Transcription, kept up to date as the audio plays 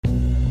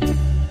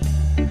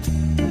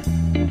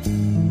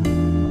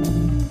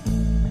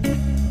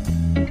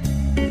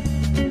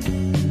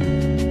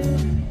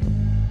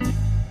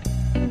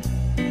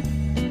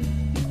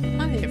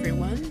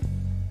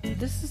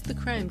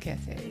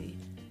Cafe,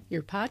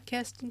 your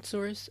podcasting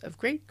source of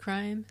great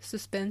crime,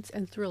 suspense,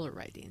 and thriller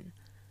writing.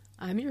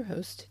 I'm your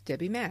host,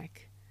 Debbie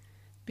Mack.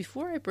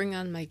 Before I bring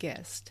on my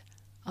guest,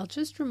 I'll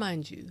just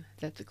remind you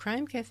that the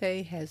Crime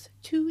Cafe has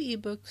 2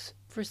 ebooks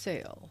for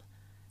sale,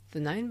 the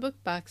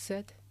 9-book box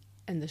set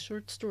and the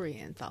short story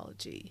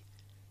anthology.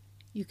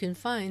 You can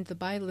find the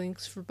buy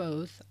links for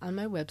both on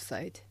my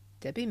website,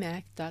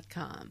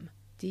 debbiemack.com,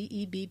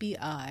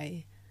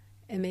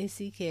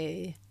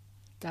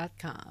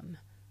 DEBBIMACK.com,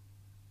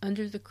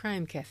 under the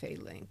Crime Cafe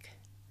link.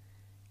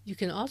 You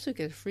can also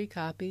get a free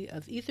copy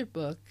of either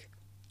book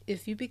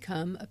if you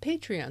become a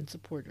Patreon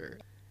supporter.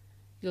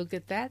 You'll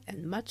get that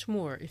and much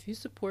more if you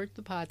support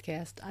the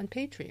podcast on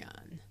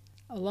Patreon,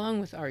 along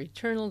with our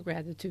eternal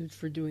gratitude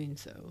for doing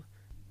so.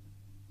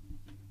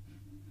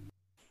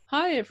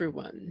 Hi,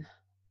 everyone.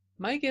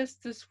 My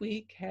guest this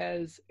week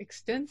has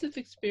extensive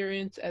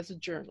experience as a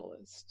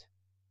journalist.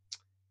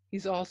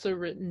 He's also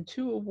written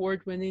 2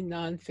 award-winning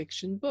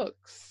nonfiction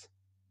books.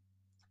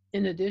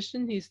 In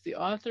addition, he's the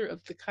author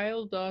of the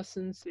Kyle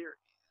Dawson series,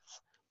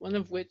 one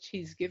of which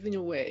he's giving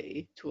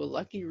away to a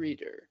lucky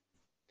reader.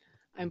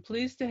 I'm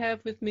pleased to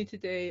have with me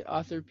today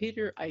author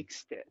Peter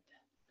Eichstaedt.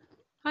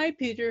 Hi,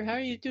 Peter. How are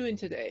you doing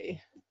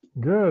today?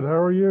 Good. How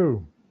are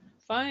you?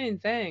 Fine,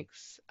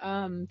 thanks.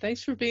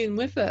 Thanks for being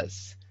with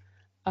us.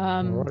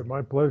 All right,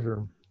 my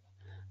pleasure.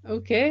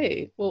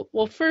 Okay.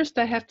 Well, first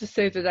I have to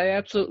say that I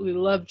absolutely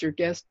loved your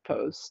guest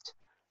post.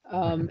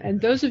 And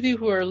those of you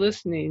who are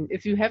listening,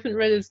 if you haven't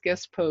read his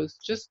guest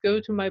post, just go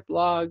to my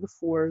blog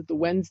for the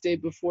Wednesday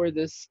before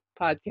this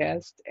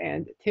podcast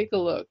and take a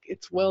look.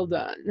 It's well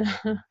done.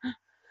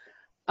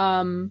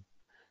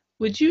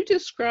 Would you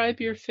describe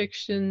your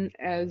fiction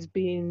as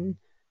being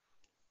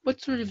what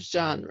sort of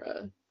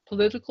genre?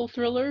 Political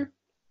thriller?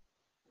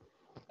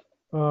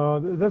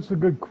 That's a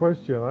good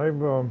question. I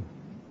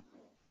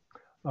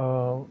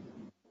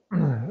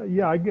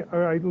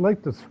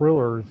like the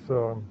thrillers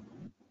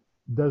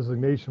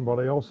designation, but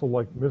I also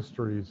like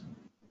mysteries,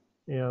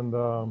 and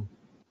I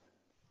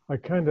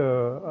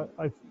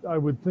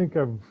would think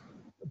I've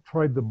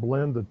tried to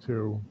blend the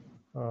two.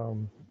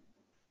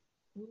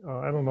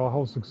 I don't know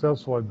how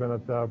successful I've been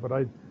at that, but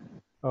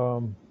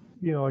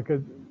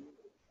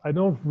I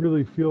don't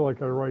really feel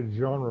like I write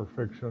genre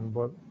fiction,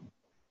 but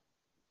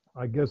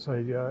I guess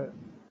I do.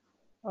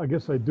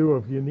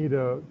 If you need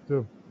to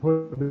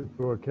put it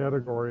into a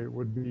category, it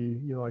would be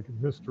like a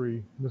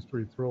mystery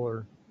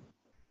thriller.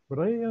 But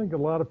I think a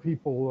lot of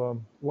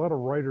people, a lot of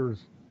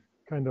writers,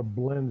 kind of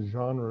blend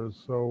genres.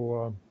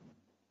 So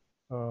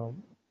I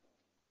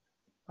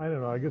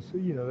don't know. I guess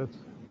that's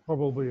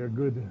probably a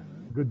good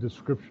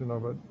description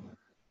of it.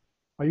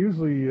 I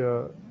usually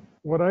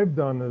what I've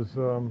done is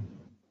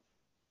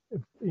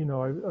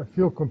I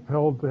feel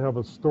compelled to have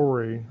a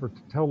story or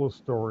to tell a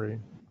story.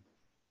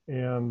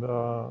 And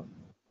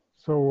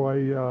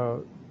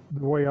so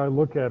the way I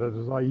look at it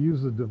is I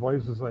use the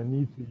devices I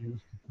need to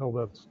use to tell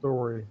that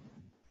story.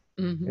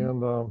 Mm-hmm.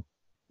 And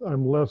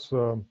I'm less,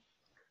 I'm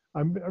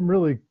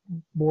really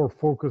more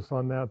focused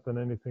on that than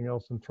anything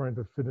else and trying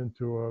to fit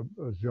into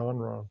a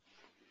genre.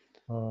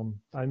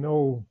 I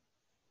know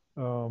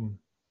a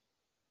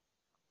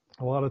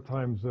lot of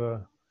times,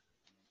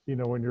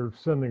 when you're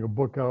sending a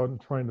book out and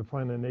trying to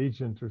find an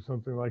agent or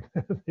something like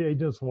that, the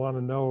agents want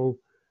to know,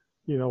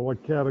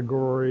 what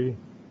category,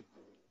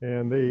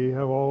 and they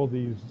have all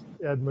these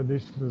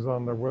admonitions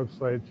on their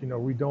websites.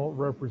 We don't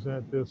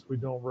represent this, we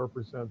don't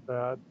represent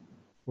that,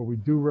 but we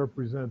do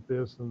represent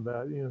this and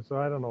that. So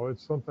I don't know.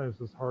 Sometimes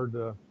it's hard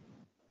to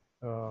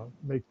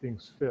make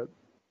things fit.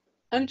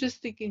 I'm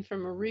just thinking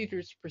from a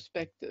reader's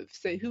perspective.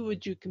 Say, who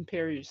would you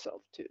compare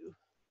yourself to?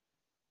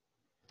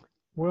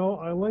 Well,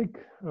 I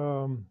like.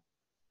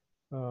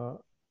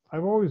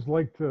 I've always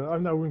liked to. I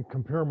wouldn't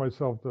compare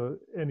myself to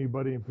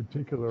anybody in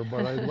particular,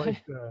 but I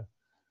like the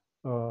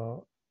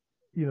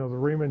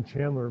Raymond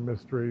Chandler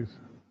mysteries.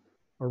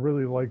 I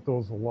really like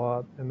those a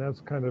lot, and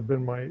that's kind of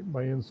been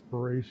my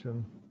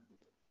inspiration.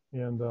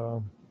 And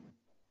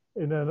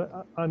then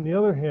on the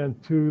other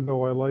hand, too,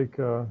 though, I like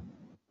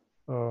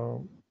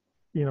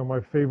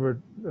my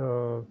favorite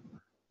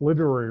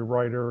literary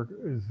writer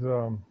is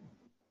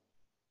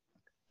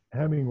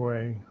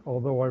Hemingway.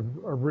 Although I've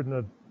read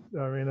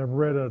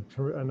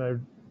and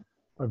I've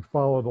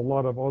followed a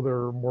lot of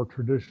other more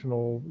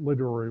traditional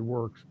literary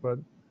works, but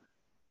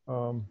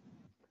the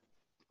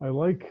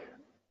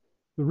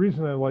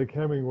reason I like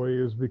Hemingway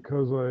is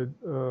because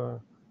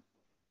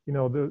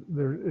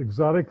they're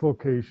exotic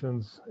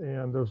locations,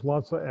 and there's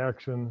lots of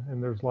action,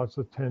 and there's lots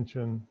of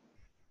tension,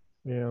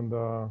 and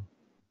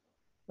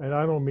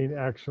I don't mean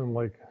action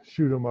like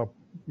shoot 'em up,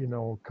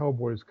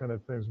 cowboys kind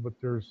of things, but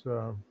there's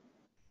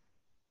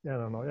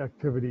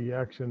activity,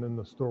 action in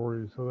the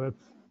story. So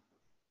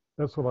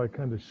that's what I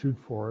kind of shoot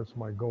for. It's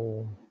my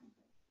goal.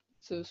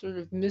 So sort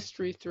of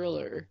mystery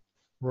thriller.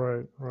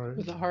 Right.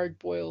 With a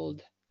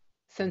hard-boiled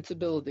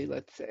sensibility,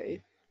 let's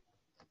say.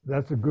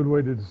 That's a good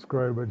way to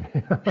describe it.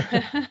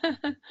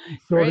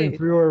 Sorting Great.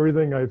 through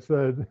everything I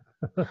said.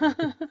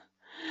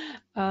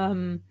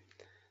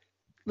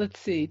 Let's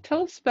see.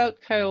 Tell us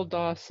about Kyle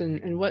Dawson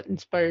and what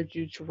inspired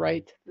you to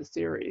write the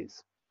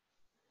series.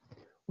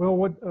 Well,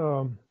 what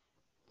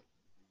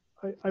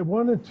I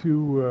wanted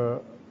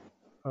to,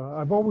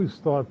 I've always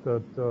thought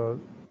that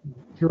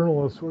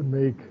journalists would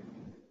make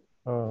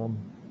um,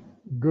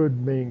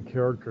 good main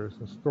characters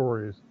and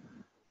stories,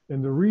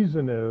 and the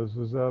reason is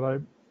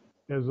that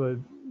as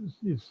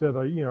you said,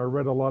 I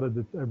read a lot of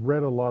I've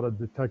read a lot of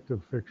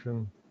detective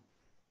fiction,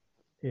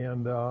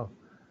 and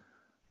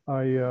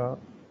I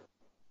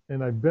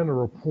and I've been a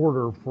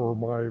reporter for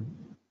my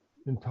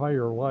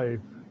entire life,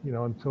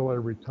 until I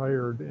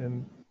retired,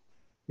 and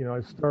I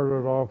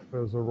started off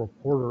as a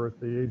reporter at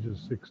the age of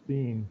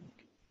 16,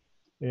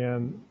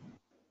 and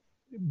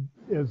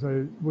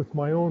with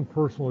my own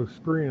personal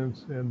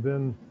experience, and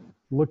then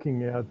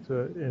looking at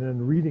and then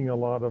reading a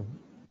lot of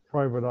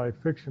private eye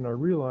fiction, I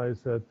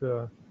realized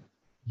that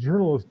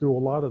journalists do a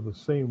lot of the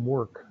same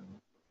work,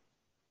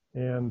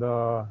 and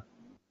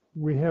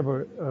we have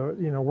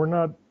we're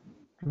not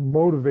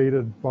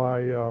motivated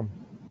by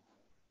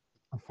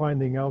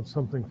finding out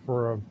something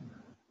for a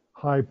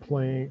high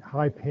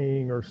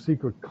paying or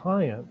secret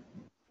client,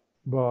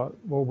 but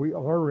what we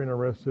are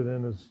interested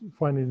in is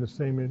finding the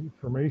same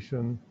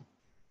information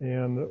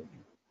and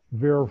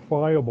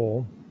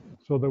verifiable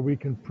so that we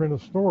can print a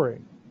story.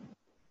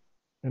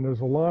 And there's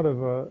a lot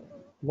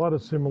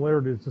of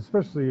similarities,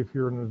 especially if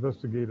you're an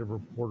investigative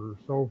reporter.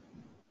 So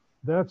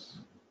that's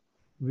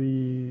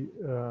the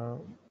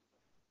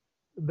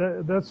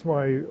that's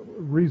my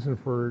reason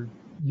for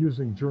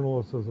using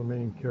journalists as a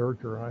main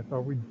character. And I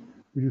thought we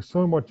do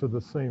so much of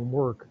the same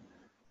work,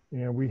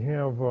 and we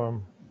have uh,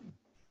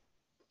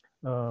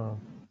 a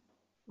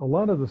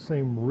lot of the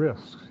same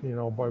risks.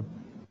 By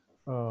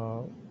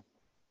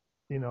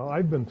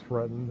I've been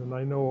threatened, and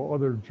I know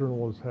other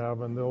journalists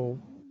have, and they'll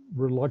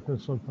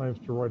reluctant sometimes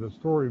to write a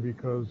story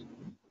because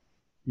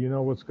you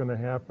know what's going to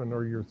happen,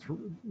 or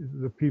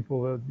the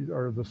people that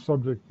are the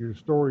subject of your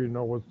story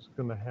know what's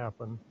going to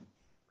happen,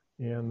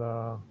 and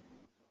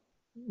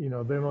they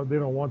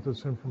don't want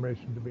this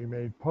information to be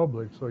made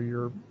public, so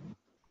you're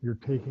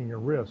taking a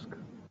risk.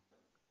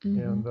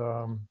 Mm-hmm.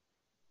 And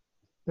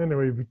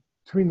anyway,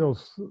 between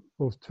those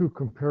two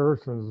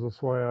comparisons,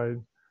 that's why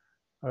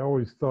I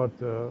always thought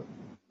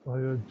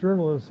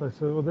journalists. I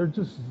said, well, they're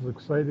just as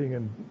exciting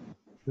and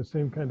the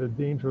same kind of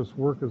dangerous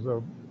work as a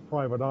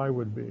private eye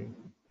would be,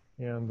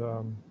 and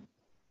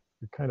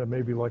kind of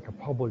maybe like a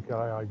public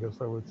eye, I guess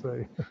I would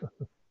say.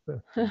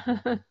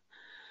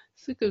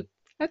 It's a good.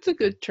 That's a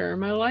good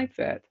term. I like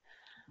that.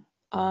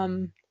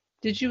 Um,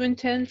 did you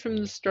intend from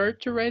the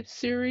start to write a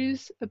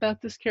series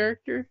about this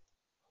character?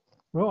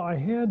 Well, I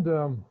had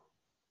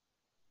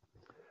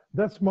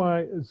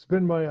it's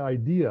been my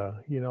idea,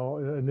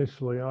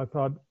 initially. I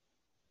thought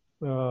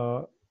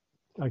uh,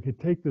 I could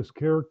take this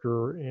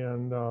character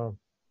and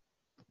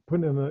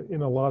put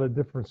in a lot of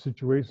different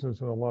situations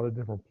in a lot of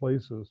different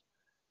places,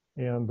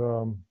 and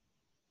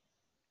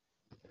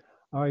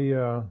I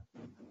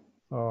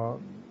uh,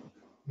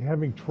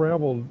 having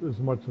traveled as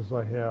much as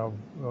I have,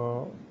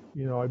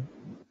 you know,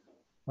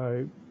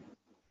 I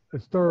I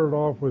started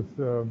off with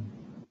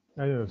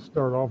I didn't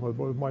start off with,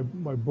 but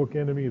my book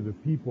Enemy of the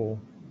People.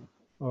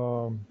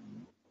 Um,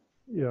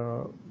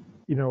 yeah,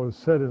 it was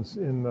set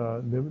in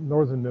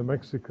northern New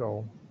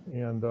Mexico,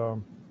 and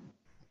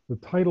the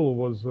title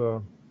was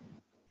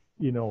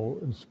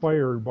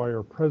inspired by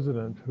our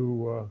president,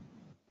 who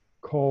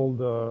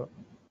called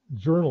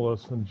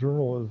journalists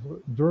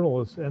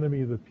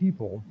enemy of the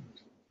people,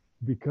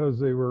 because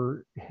they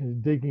were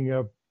digging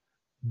up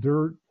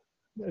dirt,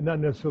 not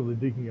necessarily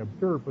digging up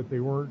dirt, but they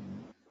weren't,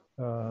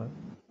 uh,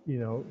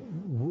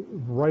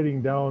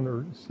 writing down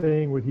or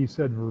saying what he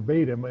said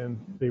verbatim, and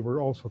they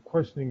were also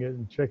questioning it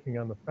and checking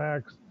on the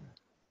facts,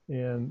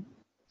 and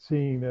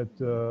seeing that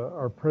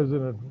our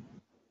president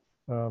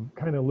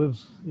kind of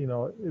lives,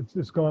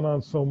 it's gone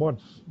on so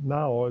much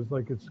now. It's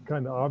like it's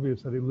kind of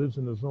obvious that he lives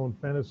in his own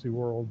fantasy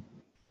world,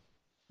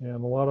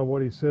 and a lot of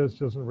what he says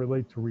doesn't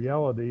relate to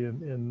reality,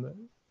 and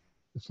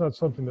it's not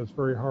something that's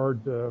very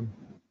hard to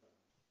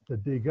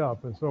dig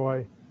up. And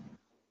so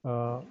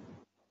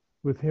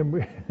with him,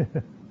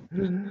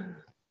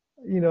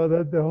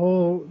 that the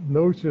whole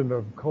notion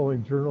of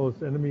calling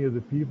journalists enemy of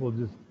the people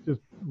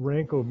just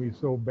rankled me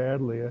so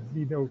badly.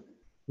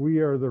 We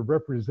are the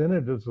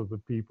representatives of the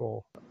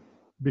people.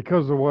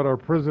 Because of what our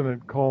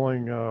president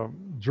calling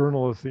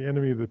journalists the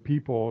enemy of the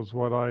people is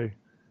what I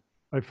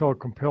felt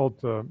compelled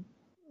to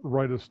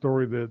write a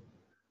story that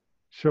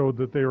showed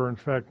that they were in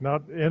fact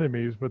not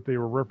enemies, but they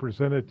were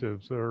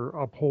representatives. They're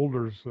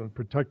upholders and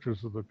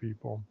protectors of the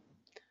people.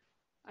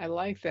 I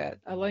like that.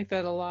 I like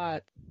that a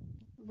lot.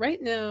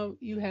 Right now,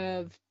 you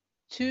have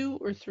 2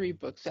 or 3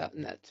 books out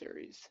in that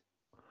series.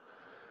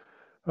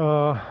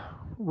 Uh,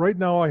 right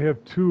now I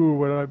have two,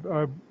 but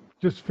I've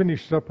just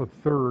finished up a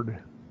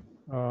third,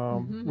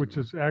 Mm-hmm. which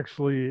is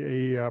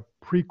actually a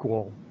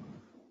prequel.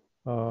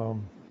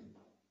 Um,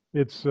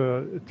 it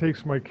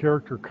takes my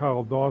character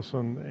Kyle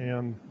Dawson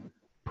and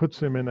puts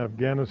him in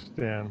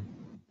Afghanistan,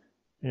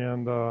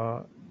 and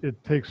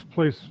it takes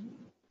place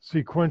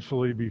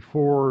sequentially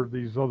before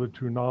these other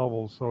two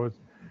novels. So it's,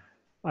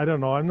 I don't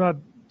know. I'm not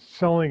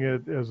selling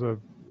it as a,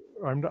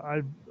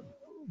 I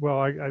well,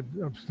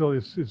 I'm still,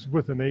 it's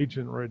with an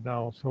agent right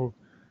now. So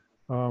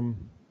um,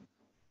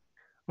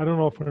 I don't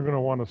know if I'm going to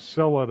want to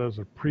sell it as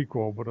a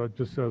prequel, but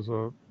just as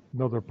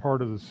another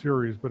part of the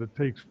series. But it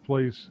takes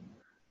place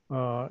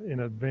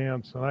in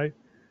advance, and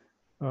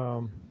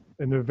um,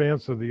 in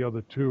advance of the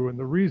other two. And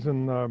the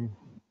reason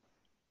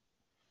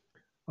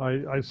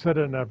I said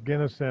it in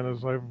Afghanistan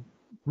is I've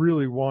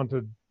really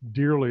wanted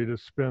dearly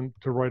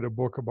to write a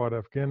book about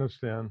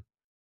Afghanistan,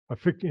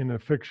 in a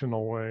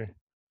fictional way.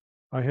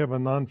 I have a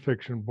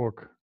nonfiction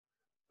book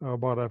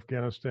about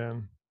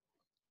Afghanistan,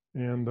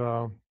 and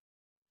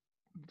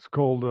it's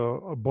called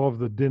Above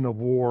the Din of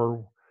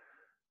War.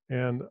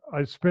 And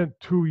I spent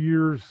 2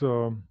 years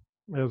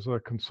as a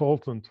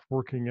consultant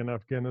working in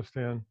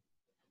Afghanistan.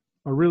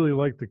 I really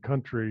like the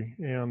country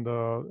and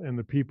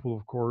the people,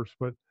 of course,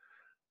 but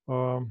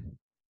um,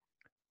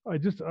 I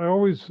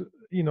always,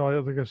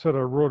 like I said,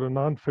 I wrote a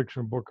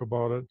nonfiction book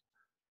about it,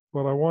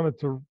 but I wanted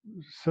to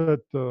set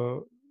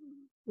a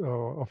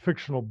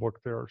fictional book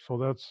there, so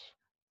that's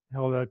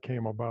how that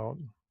came about.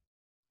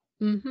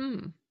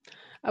 Mm-hmm.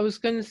 I was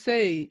going to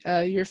say,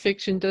 your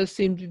fiction does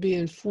seem to be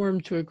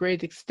informed to a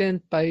great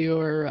extent by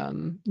your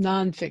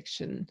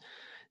nonfiction.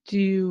 Do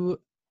you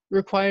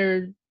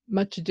require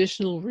much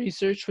additional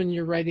research when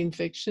you're writing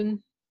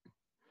fiction?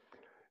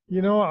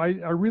 I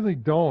really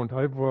don't.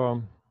 I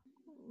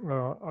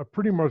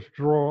pretty much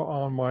draw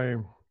on my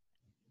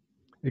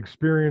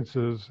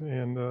experiences,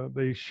 and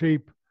they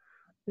shape,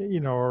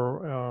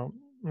 or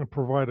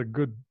provide a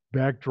good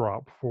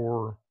backdrop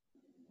for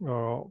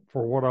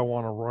what I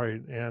want to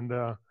write. And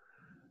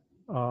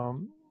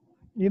um,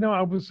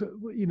 I was,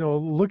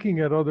 looking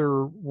at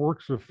other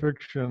works of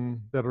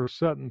fiction that are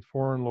set in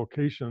foreign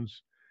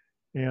locations,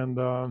 and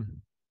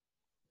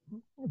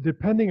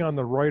depending on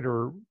the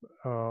writer,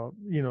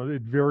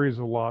 it varies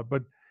a lot.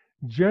 But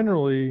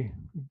generally,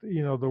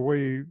 the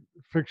way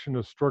fiction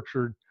is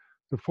structured,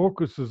 the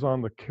focus is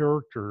on the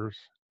characters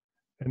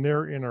and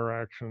their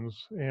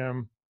interactions,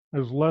 and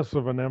there's less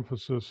of an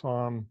emphasis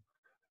on,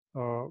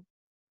 uh,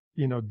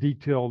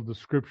 detailed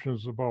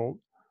descriptions about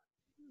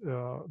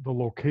the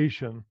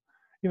location.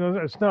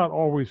 It's not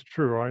always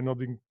true. I know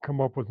they can come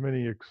up with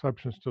many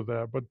exceptions to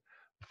that, but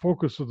the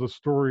focus of the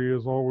story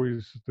is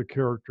always the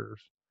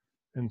characters,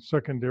 and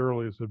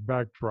secondarily is a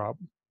backdrop.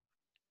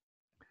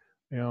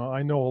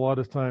 I know a lot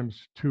of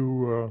times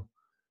too.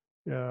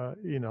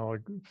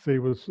 Like say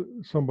with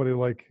somebody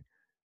like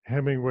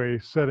Hemingway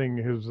setting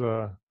his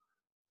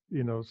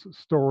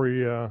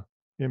story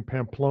in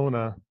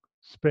Pamplona,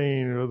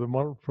 Spain,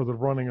 for the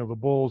running of the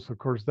bulls. Of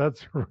course,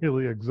 that's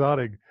really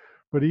exotic,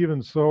 but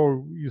even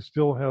so, you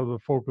still have the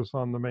focus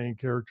on the main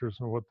characters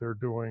and what they're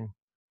doing,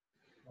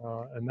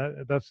 and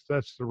that's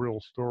the real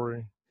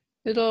story.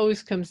 It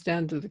always comes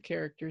down to the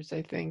characters,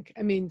 I think.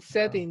 I mean, Yeah.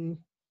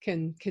 setting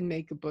can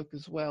make a book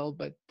as well,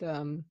 but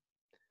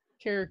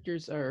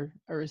characters are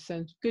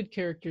essential. Good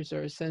characters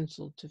are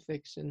essential to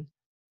fiction,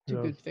 to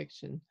Yes. good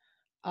fiction.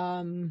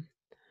 Um,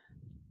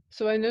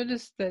 so I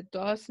noticed that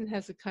Dawson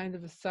has a kind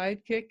of a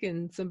sidekick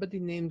and somebody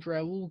named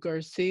Raul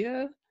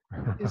Garcia.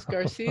 Is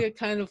Garcia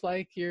kind of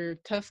like your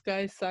tough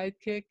guy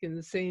sidekick in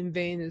the same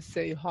vein as,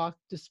 say, Hawk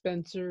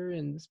Dispenser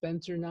in the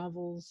Spencer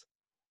novels?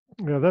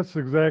 Yeah, that's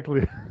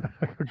exactly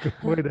a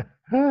good way to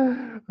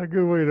a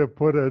good way to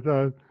put it.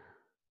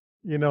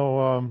 You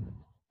know,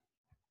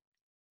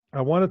 I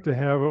wanted to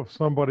have uh,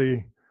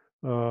 somebody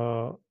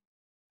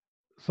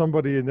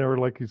in there,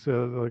 like you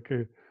said, like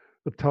a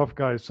tough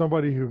guy,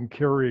 somebody who can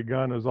carry a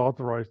gun, is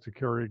authorized to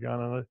carry a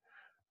gun.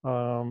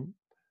 And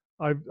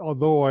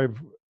although I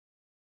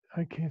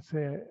can't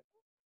say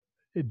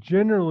it,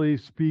 generally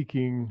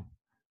speaking,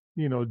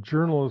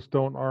 journalists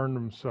don't arm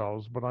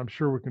themselves, but I'm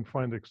sure we can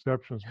find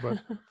exceptions.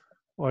 But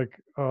like,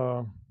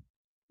 from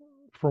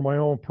my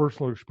own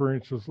personal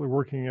experiences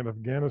working in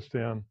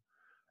Afghanistan,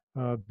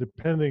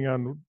 depending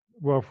on,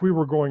 well, if we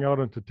were going out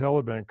into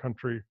Taliban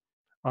country,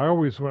 I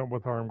always went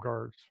with armed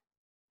guards.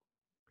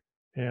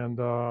 And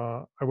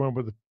I went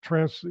with the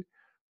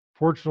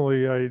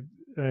fortunately, I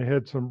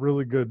had some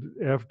really good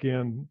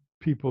Afghan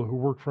people who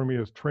worked for me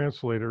as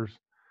translators,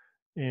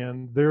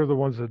 and they're the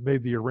ones that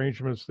made the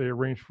arrangements. They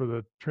arranged for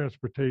the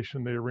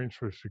transportation, they arranged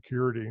for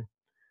security,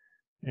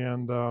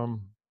 and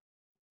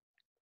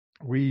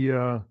we,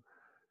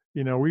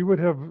 we would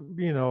have,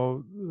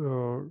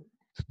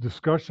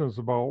 discussions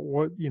about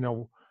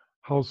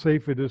how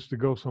safe it is to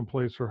go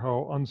someplace or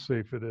how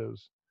unsafe it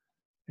is,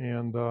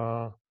 and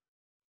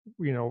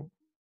you know,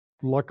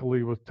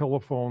 luckily with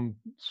telephone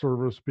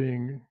service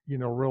being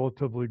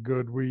relatively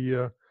good,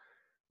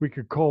 we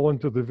could call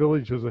into the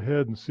villages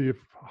ahead and see if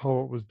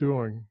how it was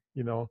doing.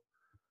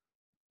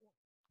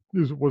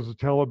 Was the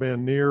Taliban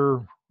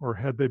near, or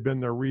had they been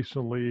there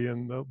recently?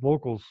 And the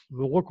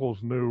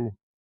locals knew,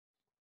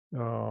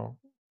 uh,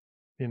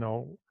 you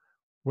know,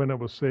 when it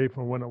was safe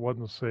and when it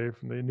wasn't safe,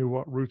 and they knew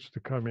what routes to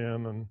come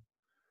in, and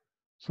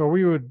so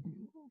we would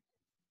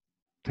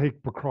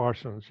take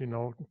precautions,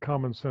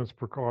 common sense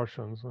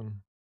precautions, and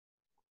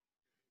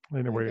My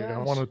Anyway, I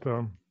gosh. wanted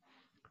to.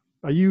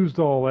 I used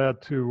all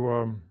that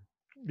to,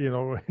 you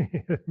know,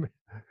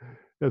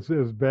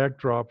 as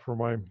backdrop for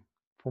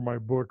my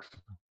books.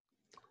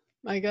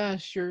 My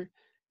gosh, your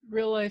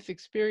real life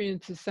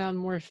experiences sound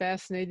more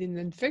fascinating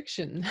than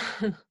fiction.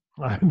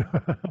 I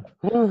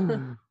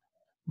know.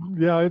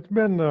 Yeah, it's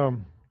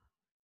been.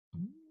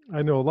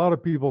 I know a lot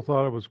of people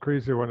thought it was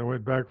crazy when I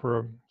went back for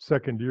a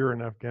second year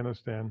in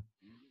Afghanistan,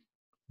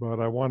 but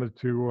I wanted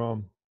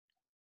to.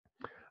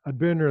 I'd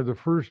been there the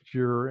first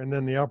year, and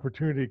then the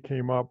opportunity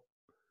came up,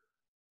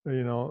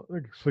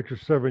 like 6 or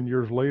 7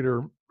 years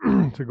later,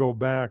 to go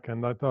back.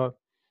 And I thought,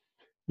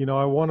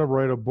 I want to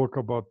write a book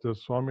about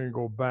this, so I'm going to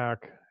go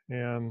back.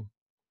 And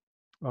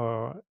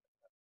uh,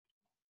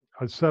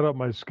 I set up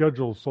my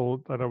schedule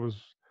so that I was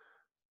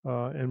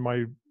in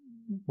my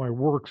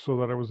work, so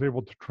that I was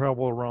able to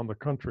travel around the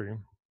country.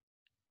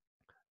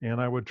 And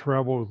I would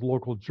travel with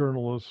local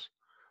journalists,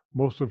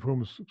 most of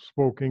whom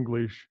spoke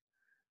English,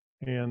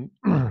 and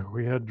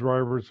we had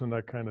drivers and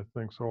that kind of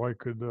thing, so I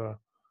could.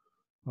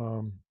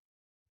 Um,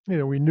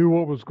 we knew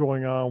what was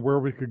going on, where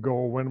we could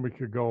go, when we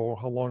could go,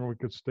 how long we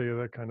could stay,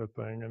 that kind of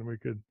thing. And we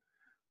could,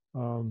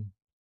 um,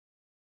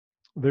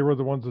 they were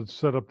the ones that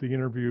set up the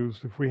interviews.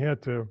 If we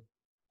had to,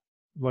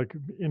 like,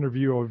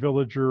 interview a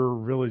villager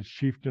or village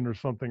chieftain or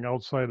something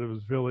outside of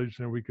his village,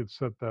 then we could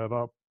set that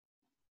up.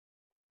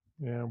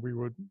 And we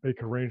would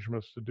make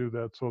arrangements to do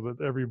that so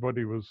that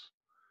everybody was,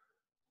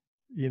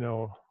 you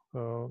know,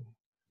 uh,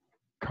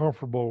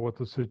 comfortable with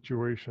the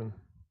situation.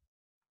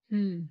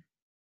 Hmm.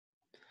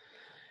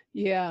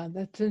 Yeah,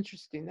 that's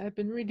interesting. I've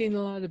been reading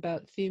a lot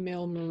about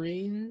female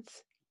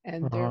Marines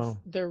and Uh,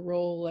 their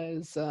role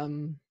as not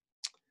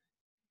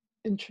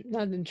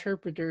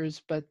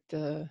interpreters, but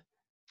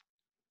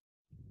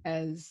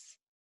as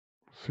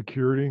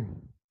Security.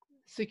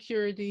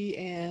 security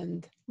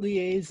and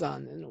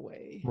liaison in a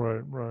way,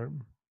 Right, right.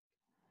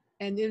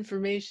 and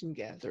information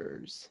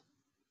gatherers.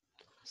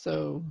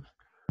 So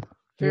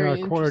Yeah,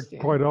 very quite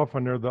interesting.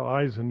 often they're the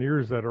eyes and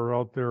ears that are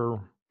out there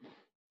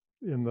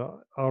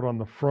out on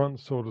the front,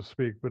 so to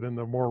speak, but in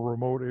the more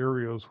remote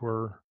areas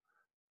where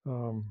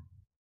um,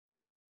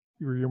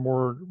 you're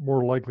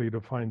more likely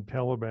to find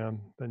Taliban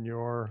than you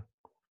are,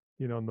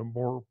 in the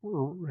more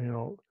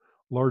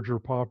larger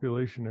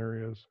population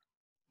areas.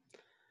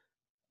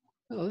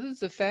 Well, this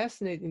is a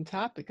fascinating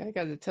topic, I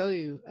got to tell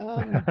you.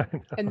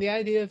 And the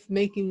idea of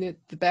making it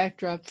the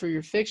backdrop for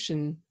your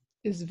fiction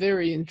is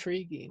very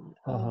intriguing.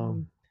 Uh-huh.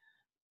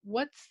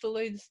 What's the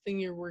latest thing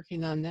you're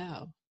working on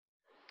now?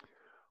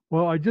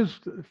 Well, I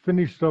just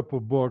finished up a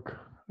book,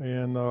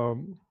 and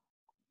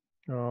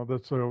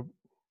that's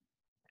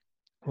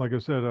like I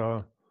said,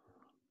 uh,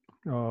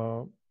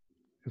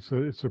 it's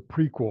a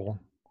prequel,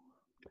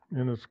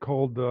 and it's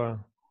called The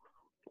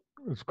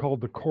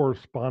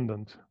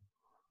Correspondent,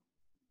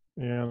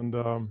 and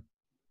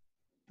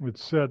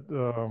it's set,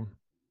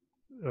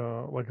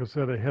 like I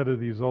said, ahead of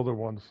these other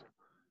ones,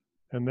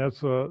 and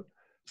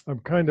I'm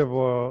kind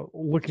of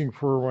looking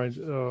for my.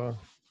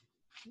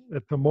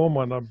 At the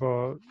moment, I'm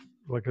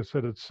like I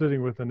said, it's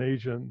sitting with an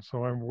agent,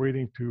 so I'm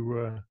waiting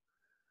to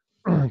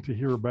to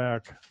hear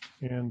back,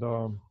 and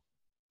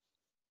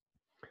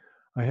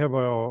I have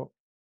a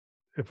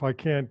if I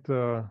can't.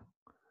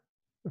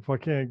 If I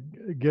can't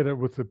get it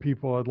with the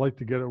people I'd like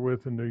to get it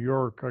with in New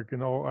York, I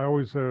can. I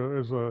always,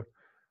 as a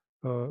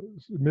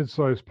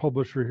mid-sized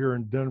publisher here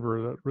in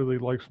Denver that really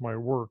likes my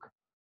work,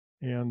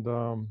 and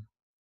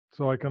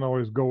so I can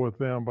always go with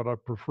them. But I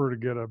prefer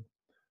to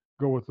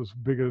go with as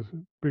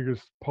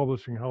biggest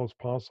publishing house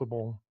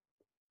possible.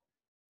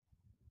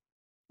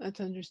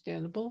 That's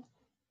understandable.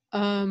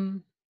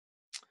 Um,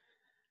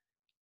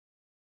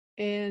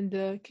 and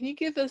can you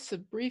give us a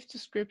brief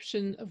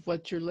description of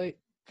what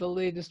the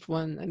latest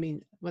one? I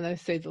mean, when I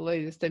say the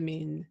latest, I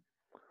mean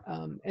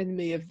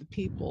Enemy of the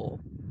People.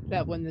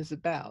 That one is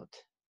about.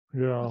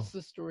 Yeah. What's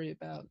the story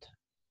about?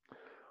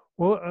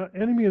 Well,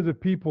 Enemy of the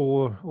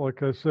People,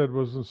 like I said,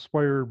 was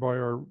inspired by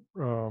our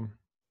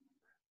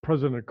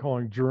president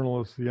calling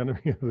journalists the enemy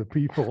of the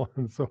people,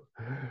 and so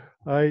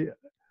I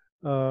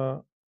uh,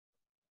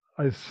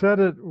 I set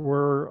it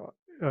where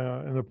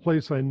in a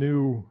place I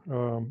knew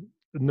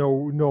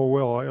know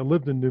well. I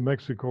lived in New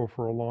Mexico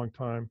for a long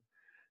time,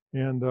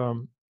 and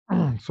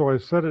so I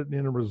set it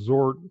in a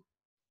resort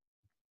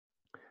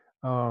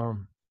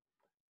um,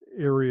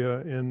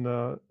 area in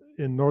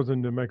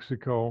northern New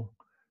Mexico,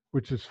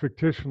 which is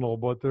fictional,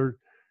 but there,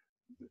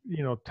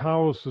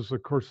 Taos is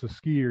of course the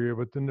ski area,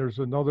 but then there's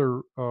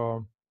another uh,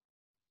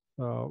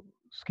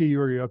 ski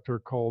area up there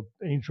called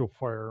Angel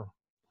Fire,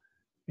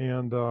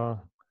 and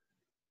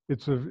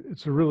it's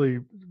a really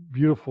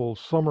beautiful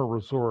summer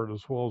resort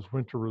as well as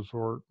winter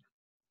resort,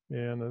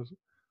 and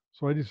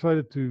so I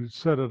decided to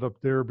set it up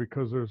there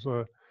because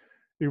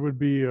it would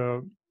be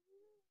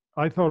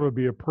I thought it would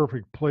be a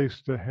perfect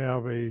place to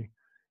have a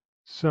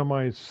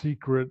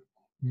semi-secret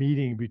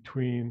meeting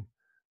between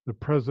the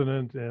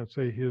president and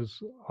say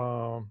his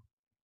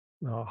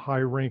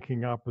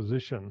high-ranking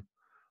opposition,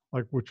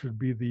 like which would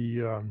be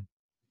the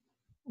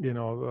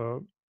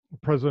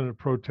president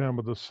pro tem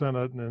of the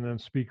Senate and then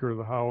Speaker of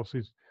the House.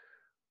 He's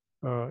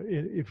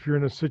if you're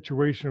in a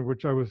situation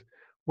which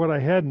what I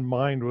had in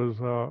mind was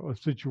a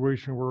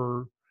situation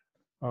where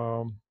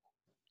um,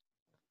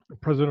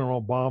 President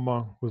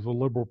Obama was a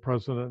liberal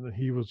president and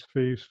he was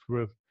faced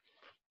with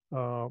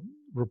uh,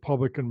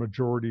 Republican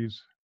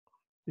majorities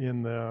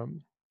in the,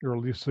 or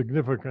at least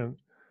significant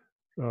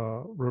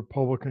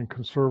Republican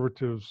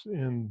conservatives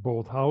in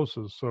both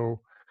houses. So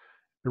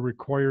it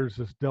requires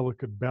this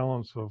delicate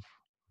balance of,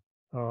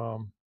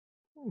 um,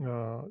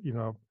 you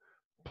know,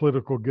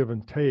 political give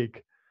and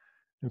take.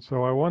 And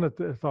so I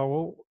thought,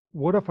 well,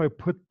 what if I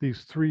put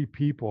these three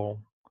people,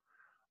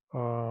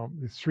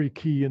 these three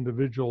key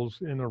individuals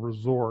in a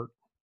resort?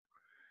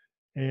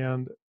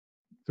 And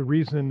the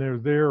reason they're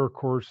there, of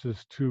course,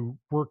 is to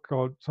work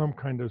out some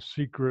kind of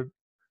secret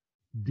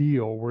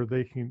deal where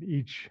they can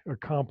each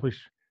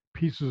accomplish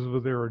pieces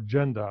of their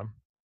agenda.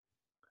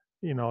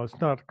 You know, it's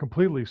not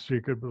completely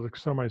secret, but like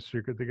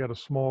semi-secret. They got a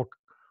small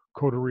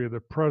coterie of the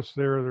press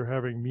there. They're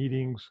having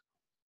meetings,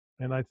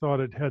 and I thought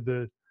it had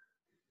the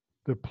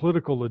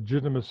political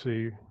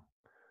legitimacy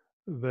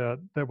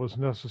that was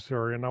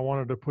necessary, and I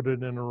wanted to put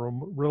it in a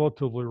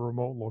relatively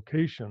remote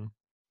location,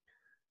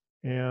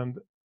 and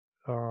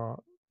uh,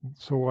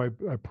 so I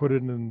put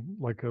it in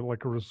like a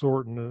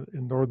resort in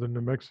northern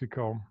New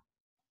Mexico,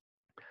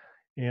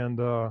 and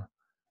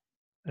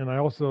and I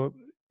also,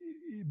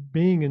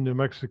 being in New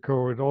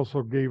Mexico, it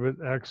also gave it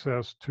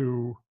access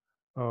to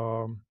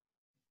um,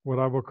 what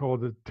I would call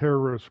the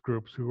terrorist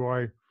groups,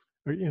 who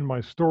in my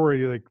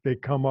story, they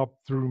come up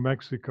through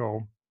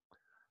Mexico,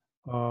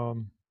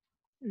 um,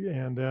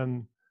 and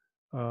then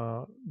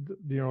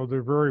you know,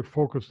 they're very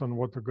focused on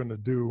what they're going to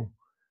do,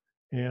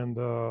 and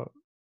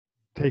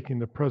taking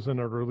the president,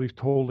 or at least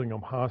holding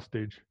him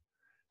hostage,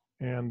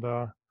 and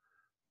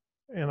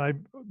and I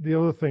the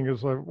other thing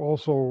is, I've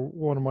also,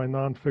 one of my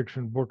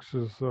nonfiction books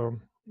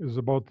is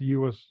about the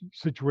U.S.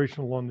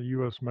 situation along the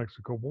U.S.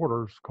 Mexico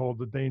border. It's called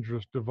The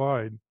Dangerous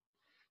Divide,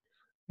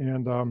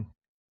 and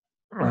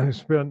I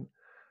spent,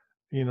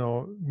 you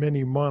know,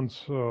 many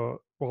months.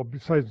 Well,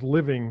 besides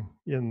living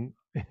in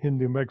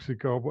New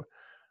Mexico,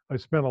 I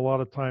spent a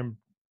lot of time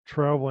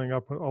traveling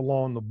up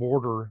along the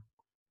border,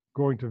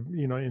 going to,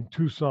 you know, in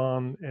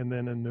Tucson and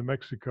then in New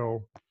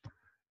Mexico,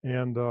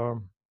 and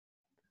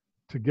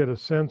to get a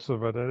sense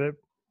of it. And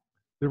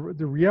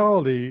the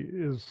reality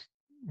is,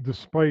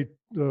 despite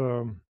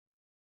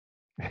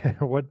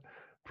what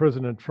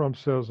President Trump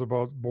says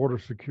about border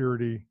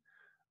security,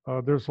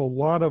 there's a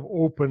lot of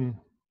open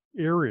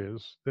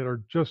areas that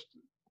are just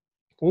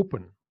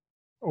open,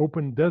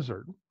 open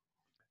desert.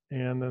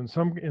 And in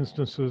some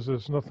instances,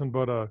 it's nothing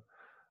but a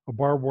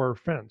barbed wire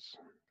fence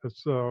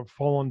that's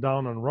fallen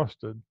down and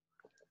rusted.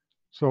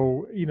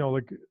 So, you know,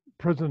 like,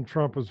 President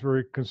Trump is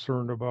very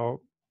concerned about,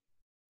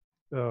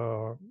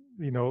 uh,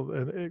 you know,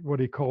 what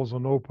he calls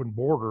an open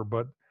border,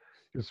 but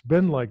it's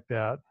been like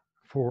that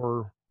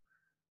for,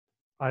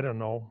 I don't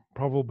know,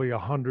 probably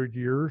 100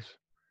 years,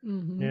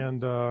 Mm-hmm.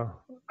 and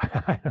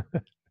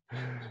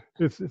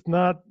it's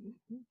not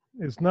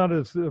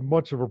as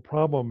much of a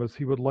problem as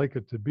he would like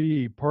it to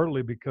be.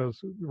 Partly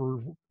because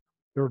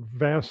there are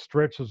vast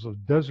stretches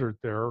of desert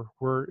there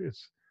where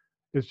it's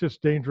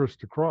just dangerous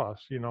to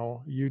cross. You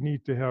know, you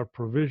need to have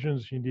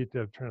provisions, you need to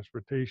have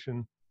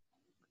transportation,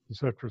 et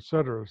cetera, et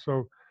cetera.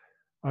 So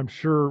I'm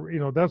sure, you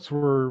know, that's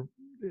where,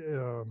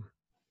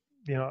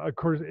 you know, of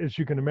course, as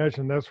you can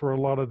imagine, that's where a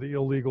lot of the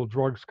illegal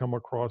drugs come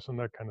across and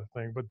that kind of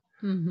thing. But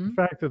the Mm-hmm.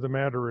 fact of the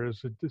matter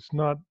is, it's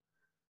not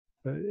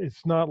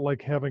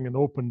like having an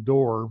open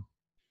door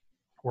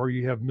where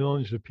you have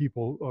millions of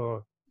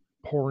people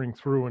pouring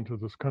through into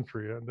this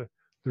country. And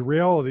the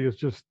reality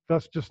is,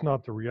 that's just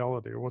not the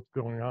reality of what's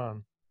going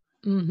on.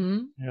 Mm-hmm.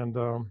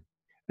 And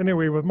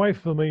anyway, with my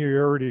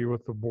familiarity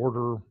with the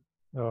border,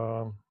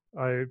 uh,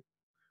 I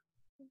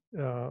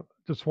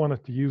just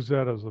wanted to use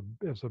that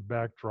as a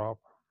backdrop.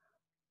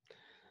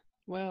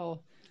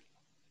 Well,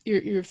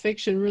 your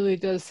fiction really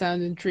does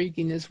sound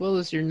intriguing, as well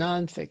as your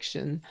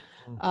nonfiction.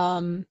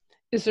 Um,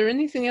 is there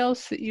anything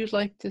else that you'd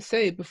like to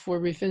say before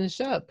we finish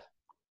up?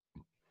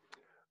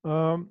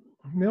 Um,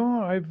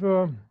 no,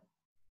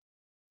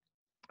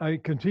 I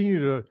continue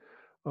to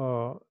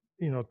uh,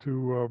 you know,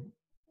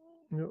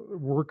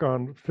 work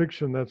on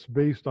fiction that's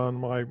based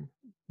on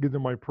either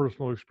my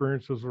personal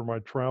experiences or my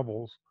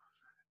travels.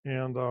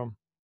 And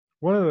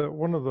one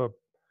of the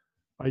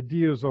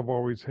ideas I've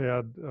always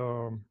had,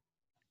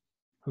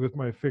 with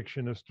my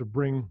fiction, is to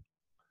bring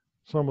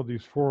some of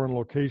these foreign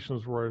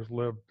locations where I've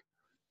lived,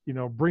 you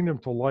know, bring them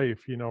to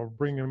life, you know,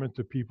 bring them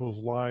into people's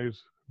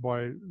lives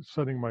by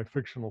setting my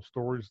fictional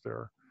stories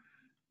there.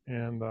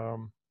 And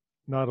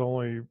not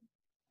only,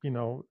 you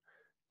know,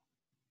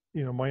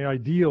 my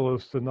ideal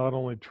is to not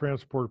only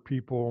transport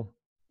people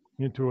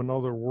into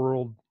another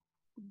world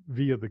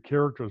via the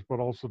characters, but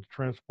also to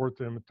transport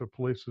them into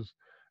places,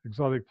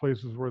 exotic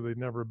places where they've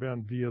never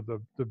been, via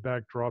the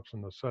backdrops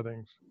and the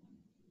settings.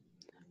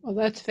 Well,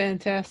 that's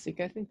fantastic.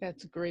 I think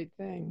that's a great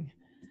thing.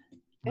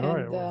 All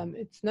right. And Well,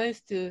 it's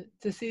nice to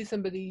see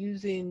somebody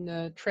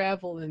using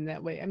travel in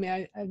that way. I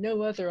mean, I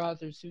know other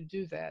authors who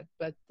do that,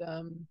 but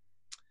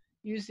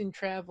using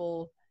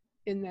travel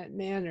in that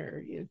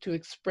manner, to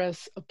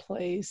express a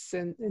place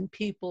and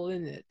people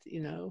in it,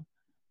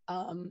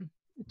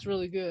 it's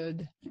really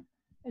good.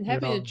 And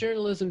having a yeah.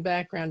 journalism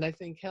background, I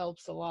think,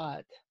 helps a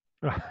lot.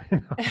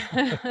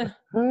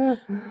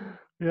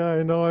 Yeah,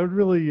 I know. It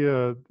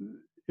really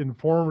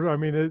informed. I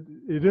mean,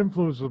 it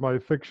influences my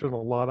fiction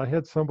a lot. I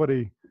had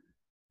somebody,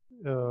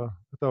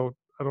 without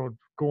I don't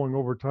going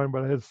over time,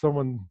 but I had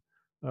someone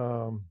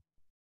um,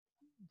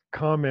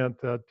 comment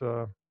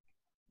that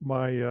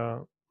my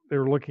they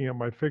were looking at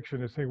my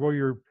fiction and saying, "Well,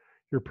 your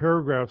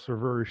paragraphs are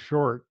very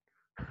short,"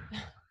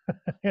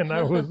 and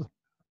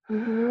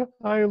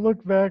I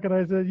looked back and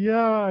I said,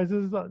 "Yeah," I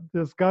said,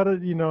 "This got it.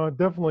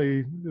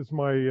 Definitely is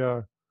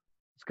my."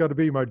 It's got to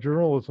be my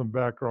journalism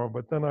background.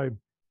 But then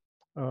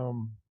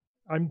um,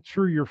 I'm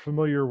sure you're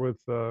familiar with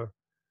the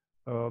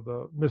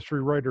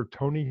mystery writer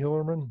Tony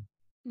Hillerman.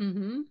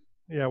 Mm-hmm.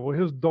 Yeah, well,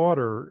 his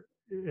daughter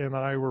and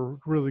I were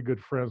really good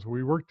friends.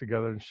 We worked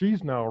together, and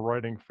she's now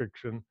writing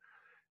fiction,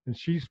 and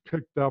she's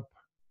picked up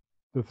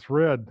the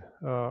thread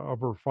of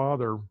her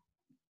father,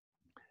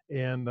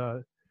 and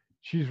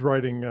she's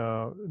writing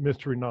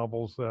mystery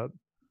novels that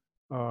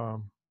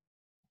um,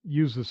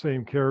 use the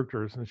same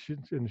characters, and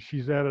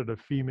she's added a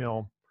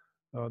female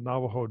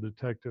Navajo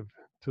detective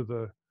to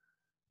the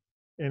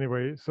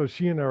anyway. So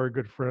she and I are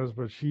good friends,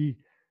 but she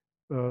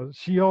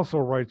also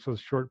writes those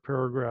short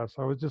paragraphs.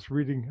 I'm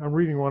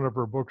reading one of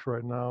her books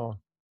right now,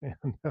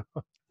 and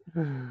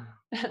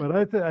but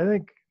I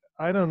think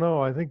I don't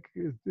know. I think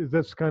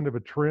that's kind of a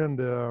trend,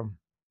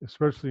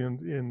 especially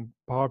in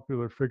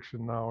popular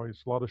fiction now.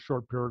 It's a lot of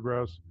short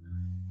paragraphs,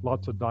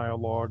 lots of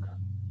dialogue,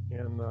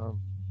 and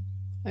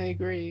I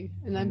agree,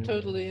 and I'm yeah,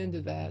 totally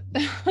into that.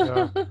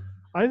 yeah.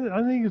 I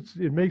think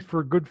it makes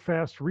for a good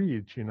fast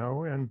reads,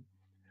 and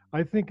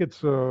I think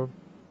it's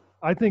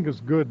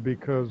good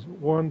because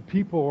one,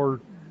 people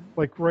are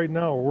like right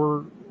now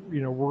we're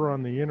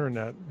on the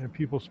internet and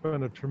people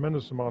spend a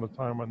tremendous amount of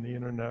time on the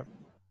internet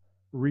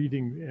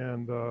reading,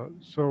 and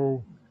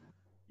so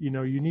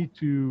you need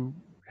to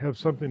have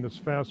something that's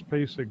fast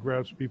paced that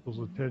grabs people's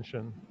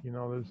attention.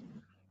 There's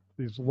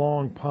these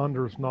long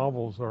ponderous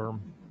novels are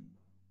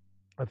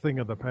a thing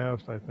of the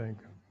past, I think.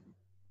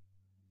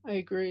 I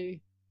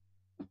agree.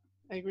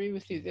 I agree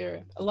with you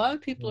there. A lot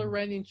of people Yeah, are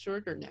writing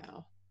shorter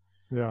now.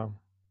 yeah,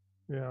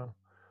 yeah.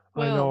 I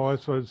Well, know.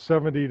 So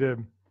 70 to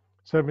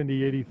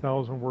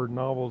 80,000 word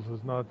novels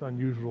is not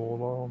unusual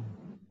at all.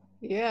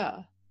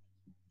 yeah,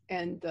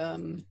 and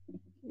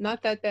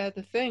not that bad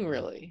a thing,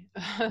 really,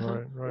 Right,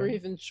 or right.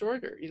 even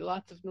shorter.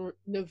 Lots of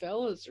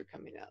novellas are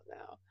coming out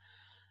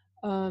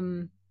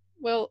now.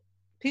 Well,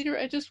 Peter,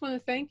 I just want to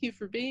thank you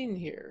for being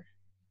here.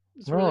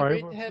 It's All really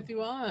right. great to have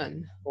you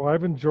on. Well,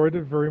 I've enjoyed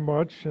it very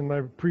much, and I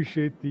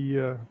appreciate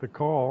the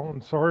call.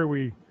 And sorry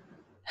we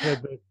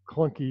had that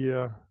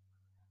clunkiness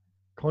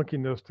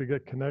to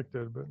get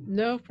connected, but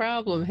No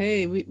problem.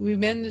 Hey, we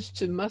managed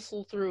to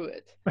muscle through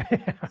it.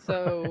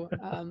 So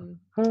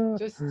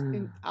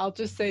right. I'll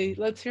just say,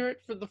 let's hear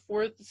it for the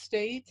fourth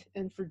estate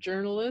and for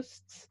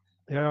journalists.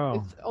 Yeah,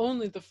 It's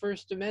only the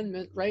First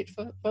Amendment, right,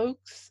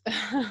 folks?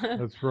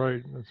 that's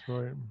right. That's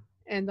right.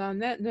 And on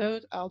that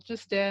note, I'll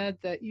just add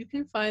that you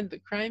can find the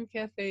Crime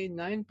Cafe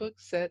 9-book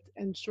set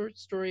and short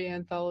story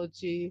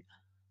anthology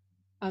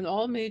on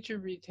all major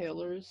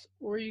retailers,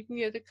 or you can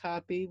get a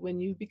copy when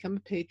you become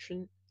a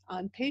patron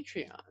on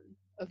Patreon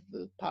of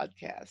the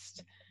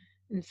podcast.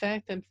 In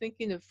fact, I'm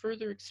thinking of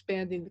further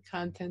expanding the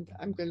content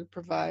I'm going to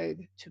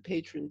provide to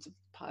patrons of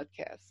the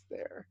podcast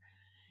there.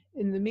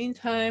 In the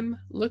meantime,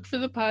 look for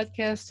the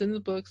podcast and the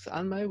books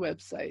on my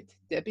website,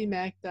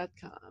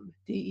 debbiemack.com,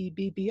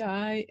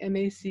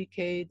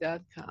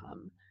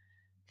 DEBBIMACK.com.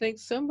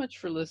 Thanks so much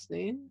for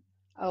listening.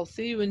 I'll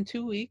see you in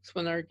 2 weeks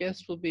when our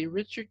guest will be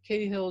Richard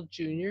Cahill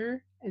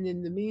Jr., and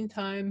in the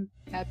meantime,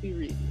 happy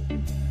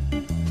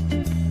reading.